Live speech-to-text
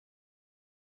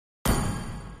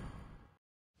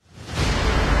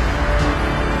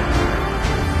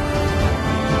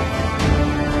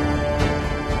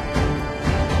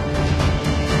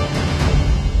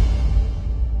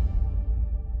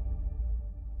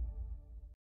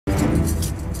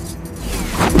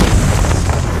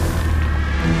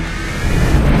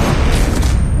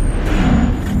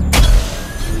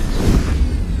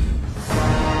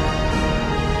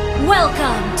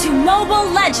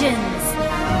legends!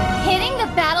 Hitting the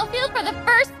battlefield for the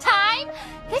first time?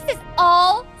 This is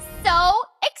all so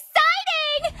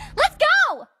exciting! Let's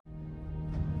go!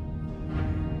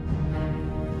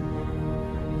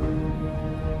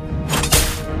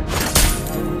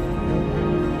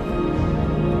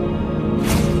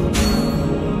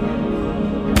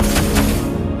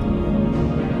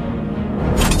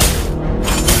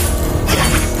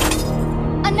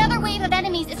 Another wave of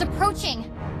enemies is approaching.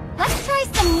 Let's try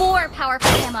some more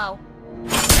powerful ammo.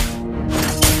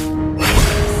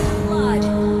 Blood.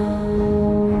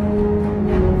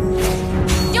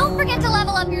 Don't forget to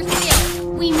level up your skills.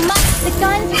 We must. The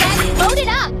gun's ready. Load it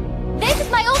up. This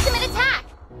is my ultimate attack.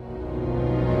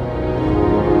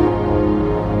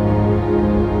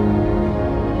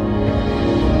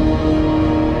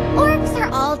 Orcs are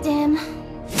all dim.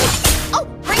 Oh,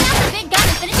 bring out the big gun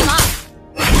and finish him off.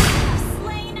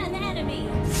 Slain an enemy.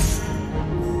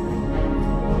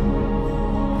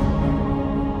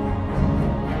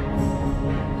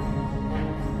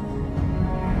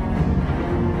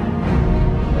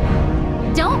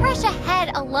 Don't rush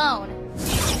ahead alone.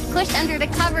 Push under the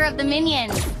cover of the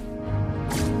minions.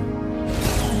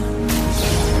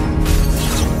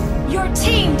 Your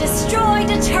team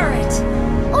destroyed a turret.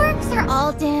 Orcs are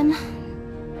all dim.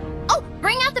 Oh,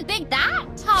 bring out the big that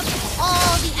tops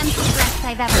all the empty threats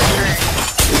I've ever heard.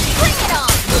 Bring it on!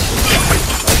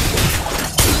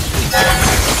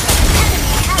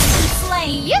 Enemy has been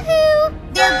slain. Yoo-hoo!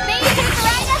 Their base is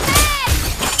right ahead!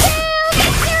 To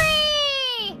victory!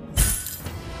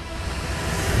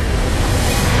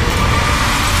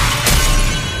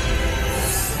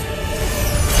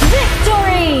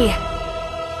 Victory!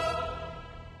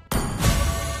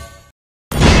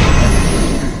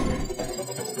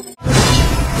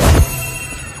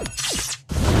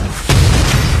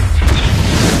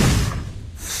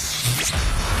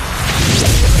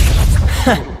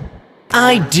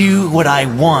 I do what I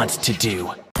want to do.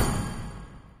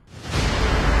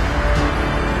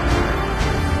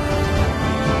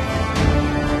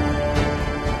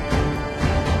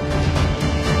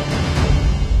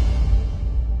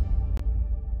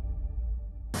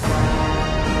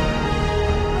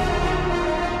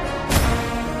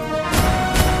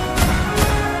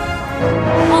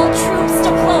 All troops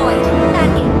deployed.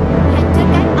 Target.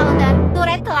 Hancurkan altar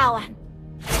turret lawan.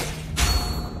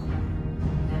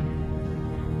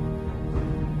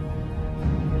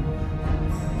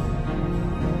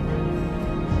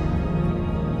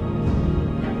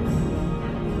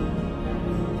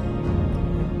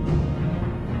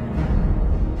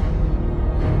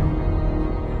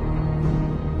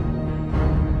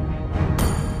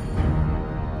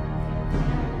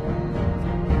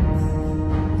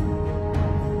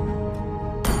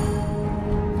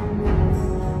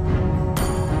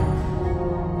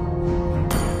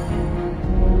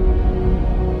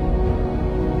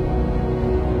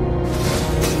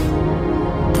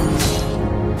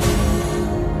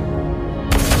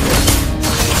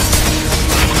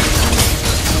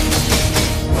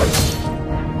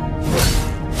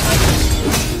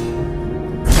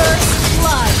 First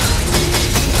blood.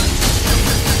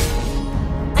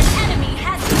 An enemy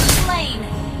has been slain.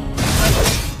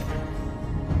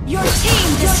 Your team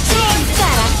destroyed.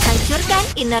 Sekarang hancurkan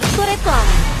inner turret lawan.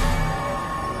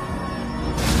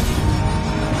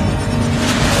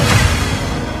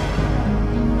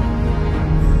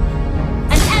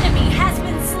 An enemy has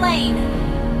been slain.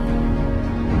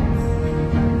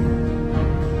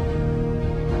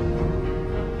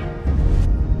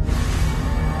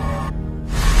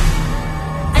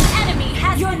 An enemy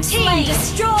has Your been team slain.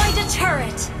 Destroyed a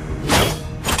turret.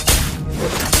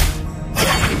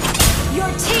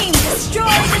 Your team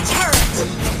destroyed a turret.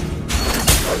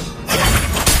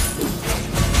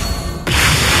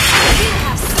 You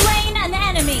have slain an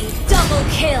enemy. Double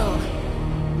kill.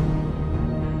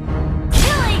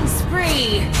 Killing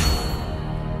spree.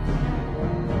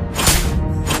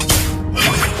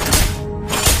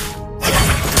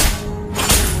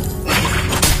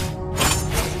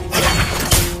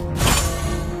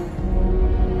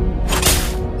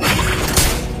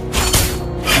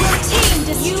 Your team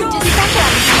destroyed. Kita telah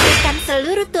menghancurkan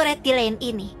seluruh turret di lane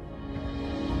ini.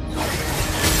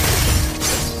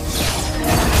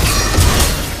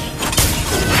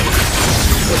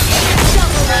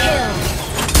 Double kill.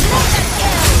 Mega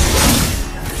kill.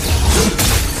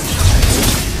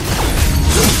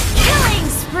 Killing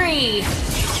spree.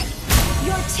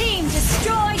 Your team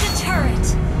destroyed a turret.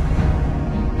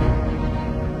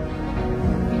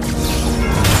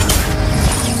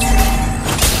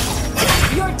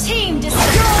 Your team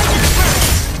destroyed a turret.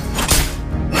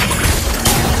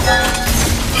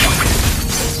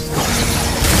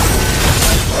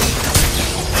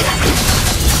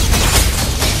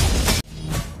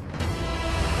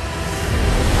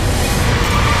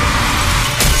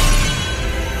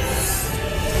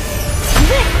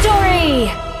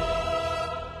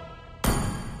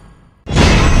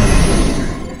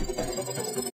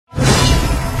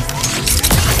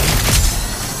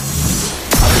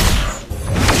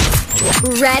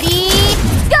 Ready,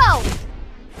 go!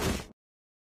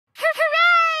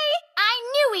 Hooray! I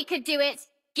knew we could do it!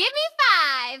 Give me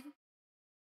 5!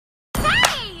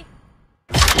 Hey!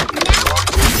 Now we'll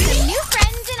keep the new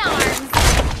friends in arms!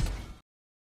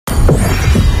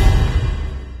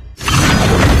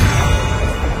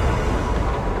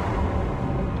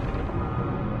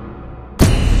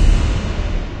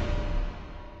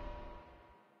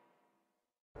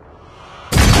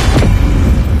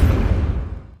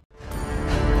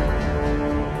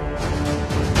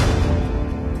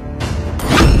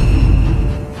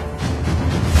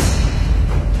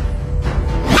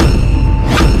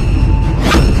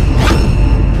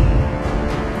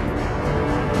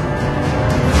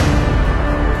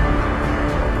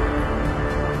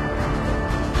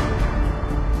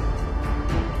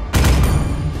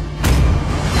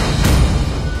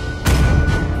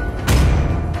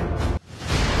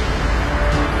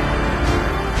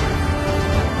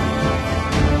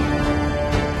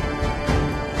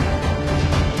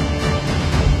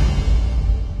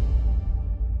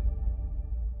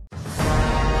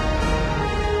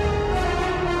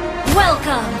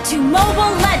 Welcome to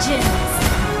Mobile Legends!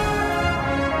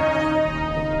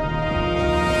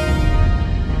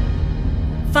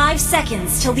 Five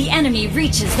seconds till the enemy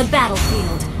reaches the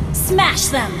battlefield. Smash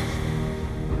them!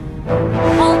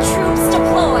 All troops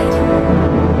deployed!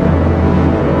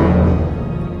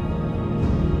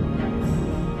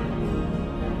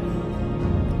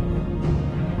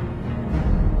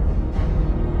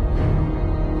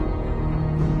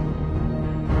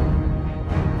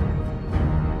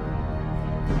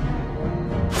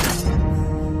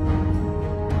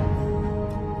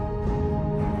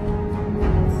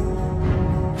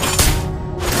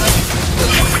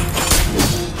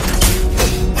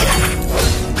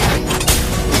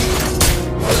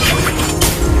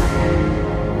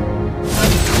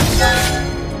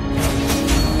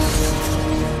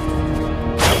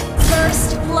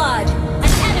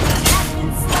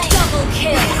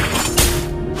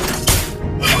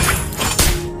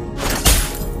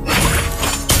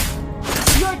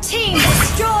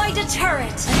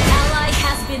 Turret! An ally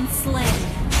has been slain.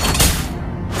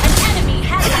 An enemy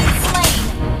has been slain.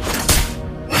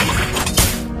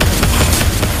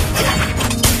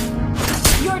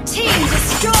 Your team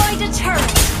destroyed a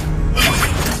turret.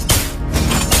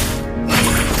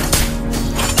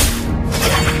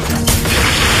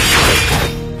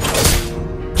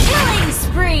 Killing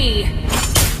spree!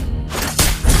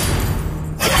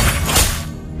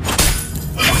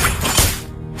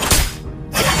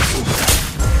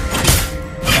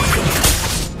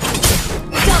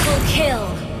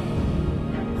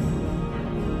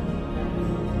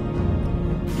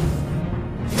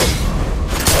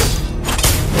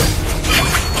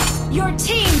 Your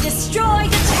team destroyed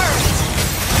a turret!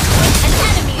 An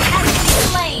enemy has been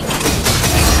slain!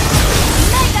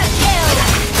 Mega kill!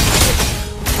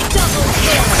 Double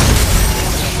kill!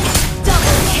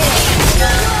 Double kill!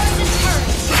 Destroyed the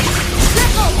turret!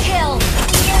 Triple kill!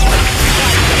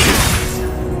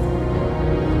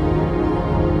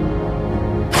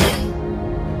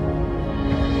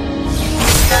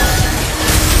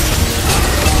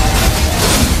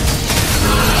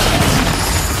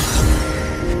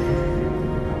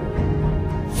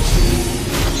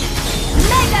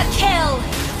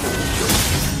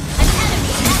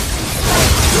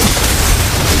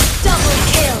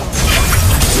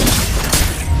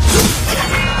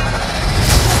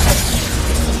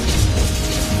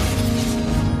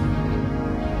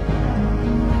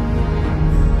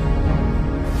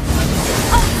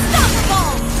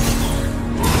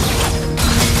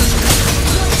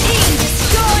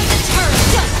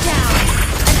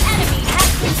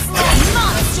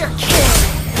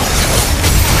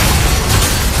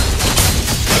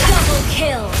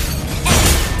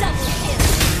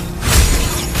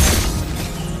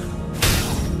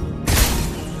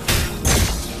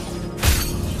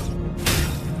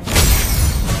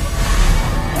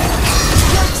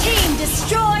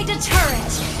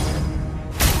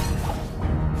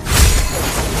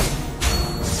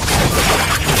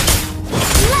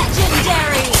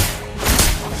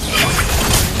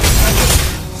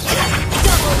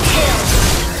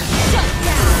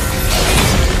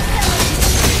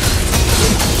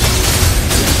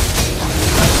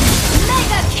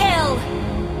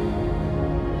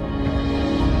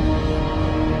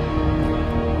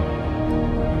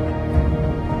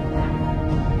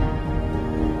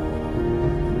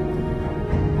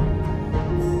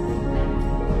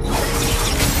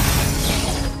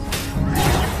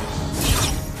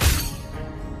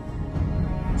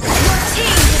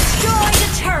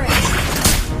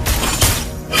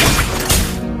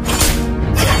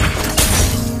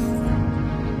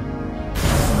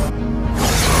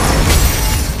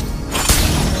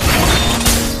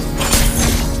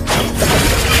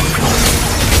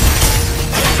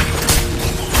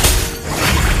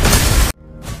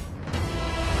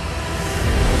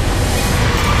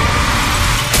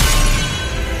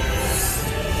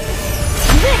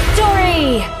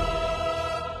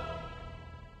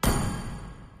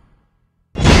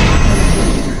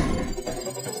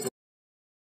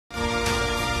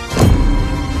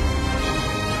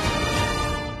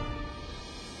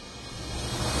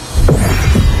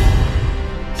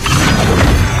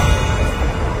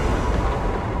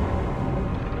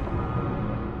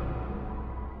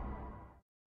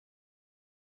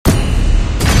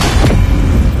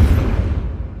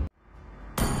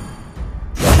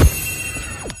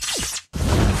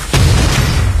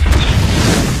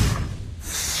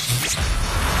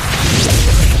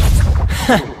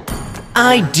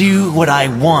 I do what I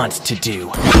want to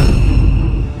do.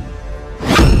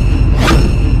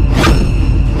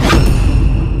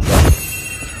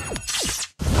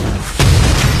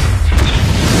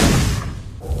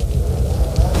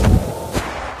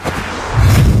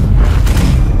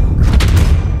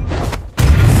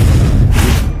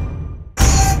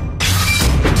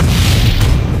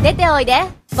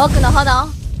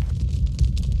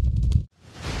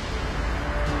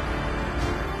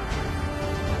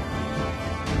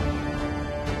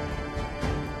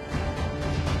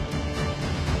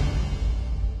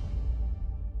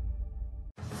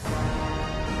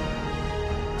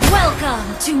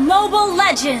 Welcome to Mobile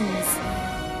Legends!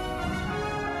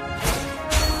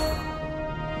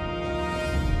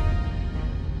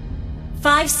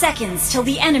 Five seconds till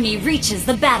the enemy reaches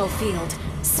the battlefield.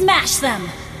 Smash them!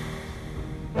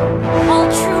 All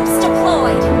troops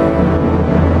deployed!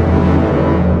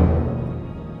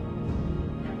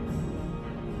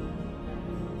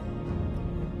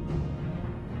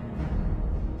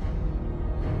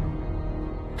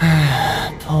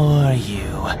 Poor you.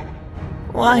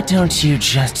 Why don't you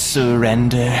just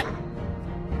surrender?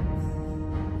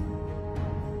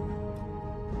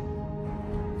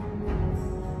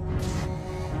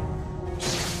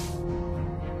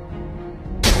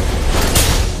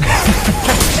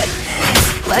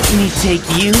 Let me take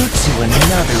you to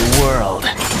another world.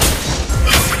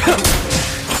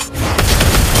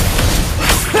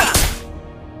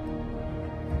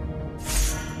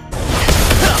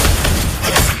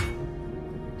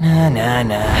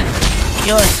 Nah.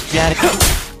 Your strategy.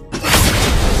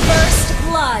 First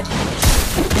blood.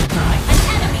 An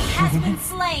enemy has been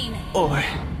slain. Or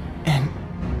an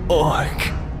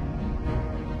orc.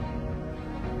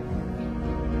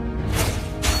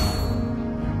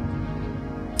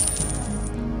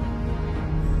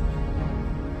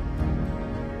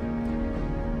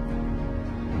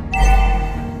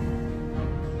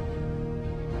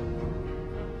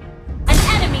 An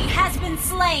enemy has been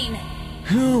slain.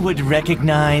 Who would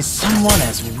recognize someone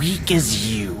as weak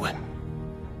as you?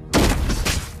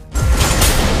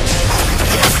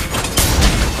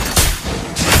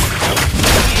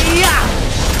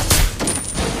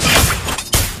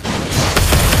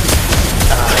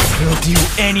 I will do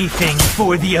anything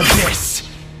for the Abyss!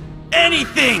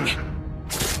 Anything!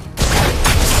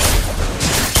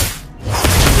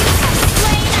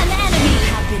 Slain an enemy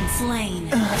have been slain.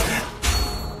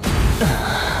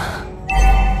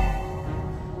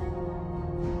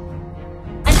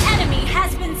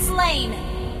 Slain.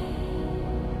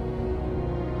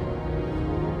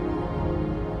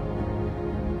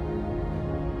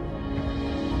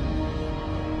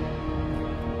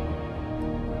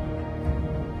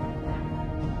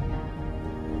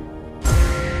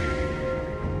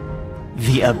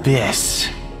 The Abyss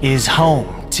is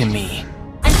home to me.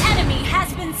 An enemy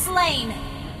has been slain.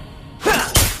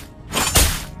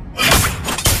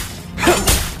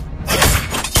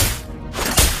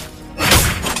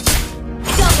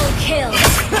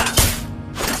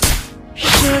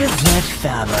 Should have let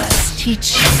Famas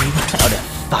teach you how to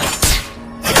fight.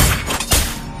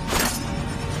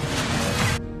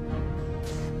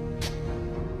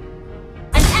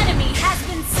 An enemy has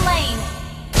been slain.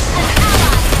 An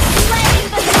ally has slain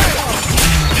the turtle.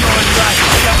 Your life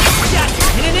just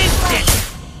in an instant.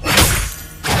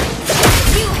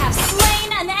 You have slain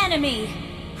an enemy.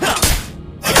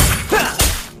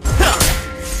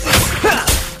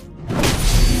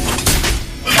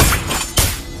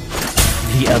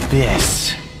 The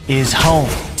Abyss is home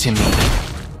to me.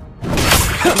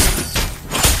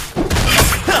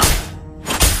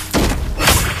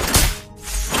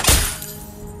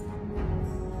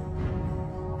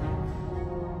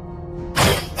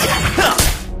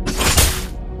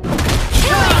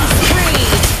 Killing spree.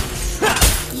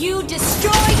 You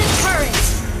destroyed a turret.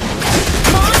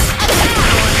 Launch attack.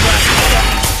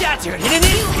 Shattered in an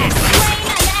You have instant. slain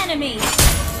an enemy.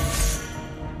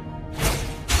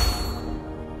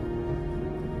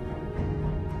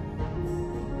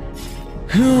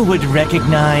 Who would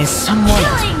recognize someone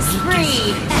as Killing weak as spree.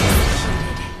 you?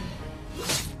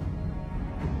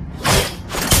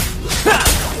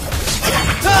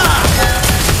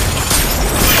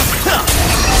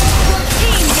 Your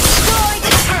team destroyed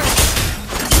the turret.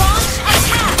 Launch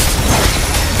attack.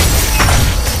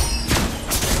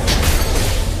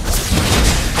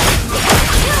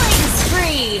 Killing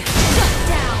spree. Shut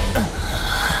down.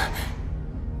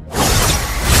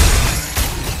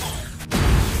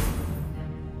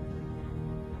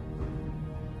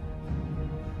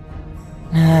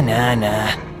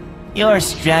 Nah. Your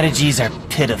strategies are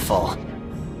pitiful.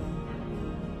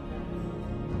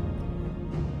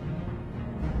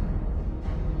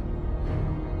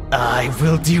 I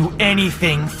will do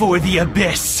anything for the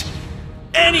Abyss.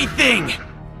 Anything!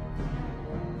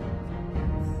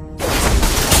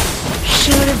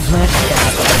 Should have let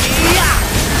that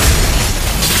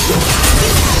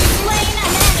Slain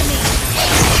an enemy!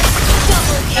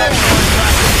 Double kill!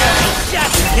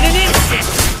 shot in an instant!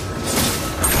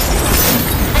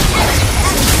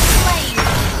 Slain!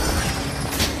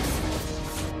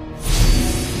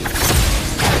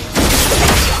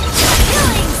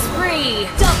 Killing spree!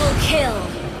 Double kill!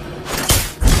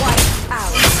 Wipe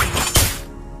out!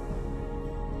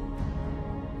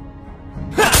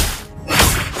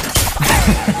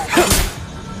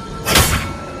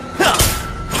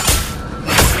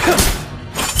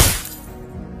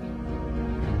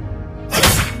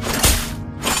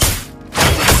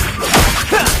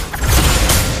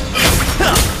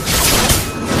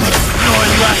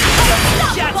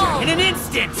 In an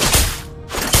instant!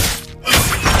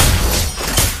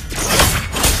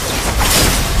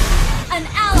 An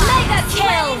ally! Mega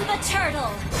kill! The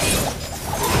turtle!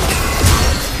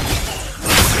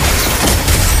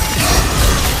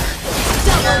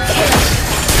 Double kill!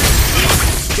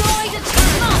 Destroyed a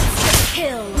turtle! Monster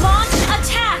kill! Launch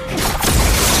attack!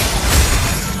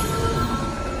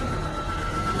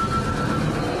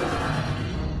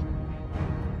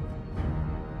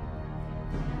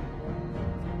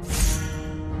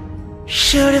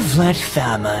 Should have let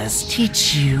Famas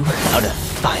teach you how to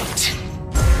fight.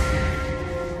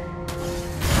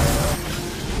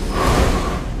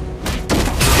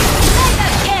 Mega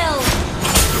kill!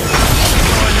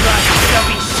 Your life shall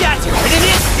be shattered in an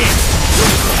instant!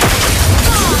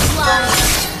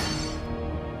 Godlike!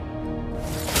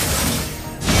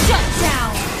 Shut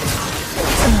down!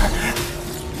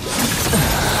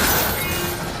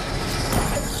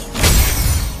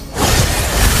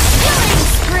 Killing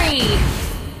spree!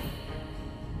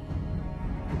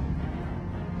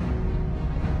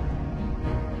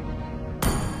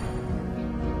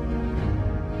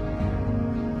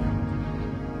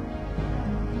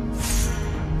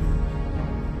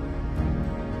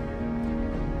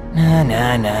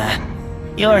 Nah.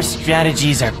 Your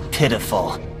strategies are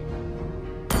pitiful. Your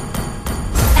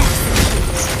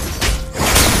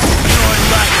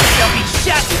life shall be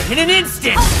shattered in an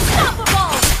instant!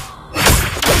 Unstoppable!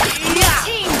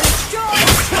 Team destroy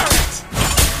the turret!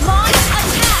 Launch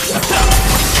attack!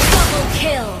 Double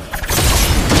kill!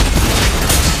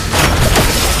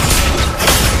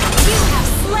 You have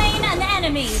slain an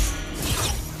enemy!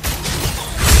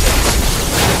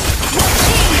 Your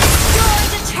team destroyed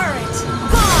the turret!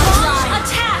 Launch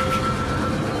attack!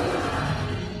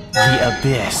 The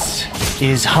Abyss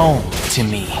is home to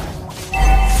me.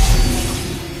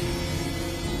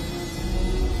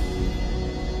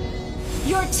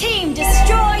 Your team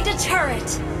destroyed a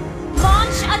turret!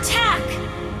 Launch attack!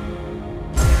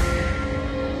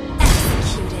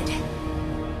 Executed.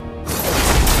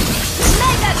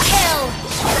 Mega kill!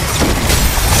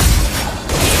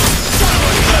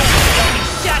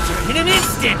 Shattered in an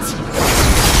instant!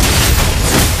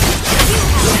 You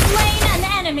have slain an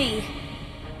enemy!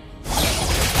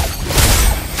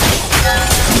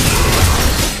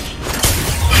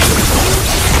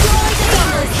 Destroyed a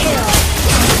double kill!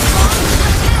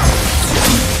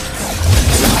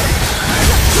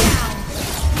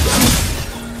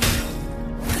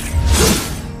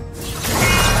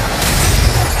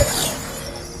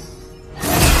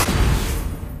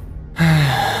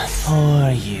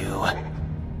 Poor you.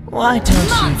 Why don't you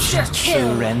Monster just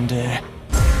kill. surrender?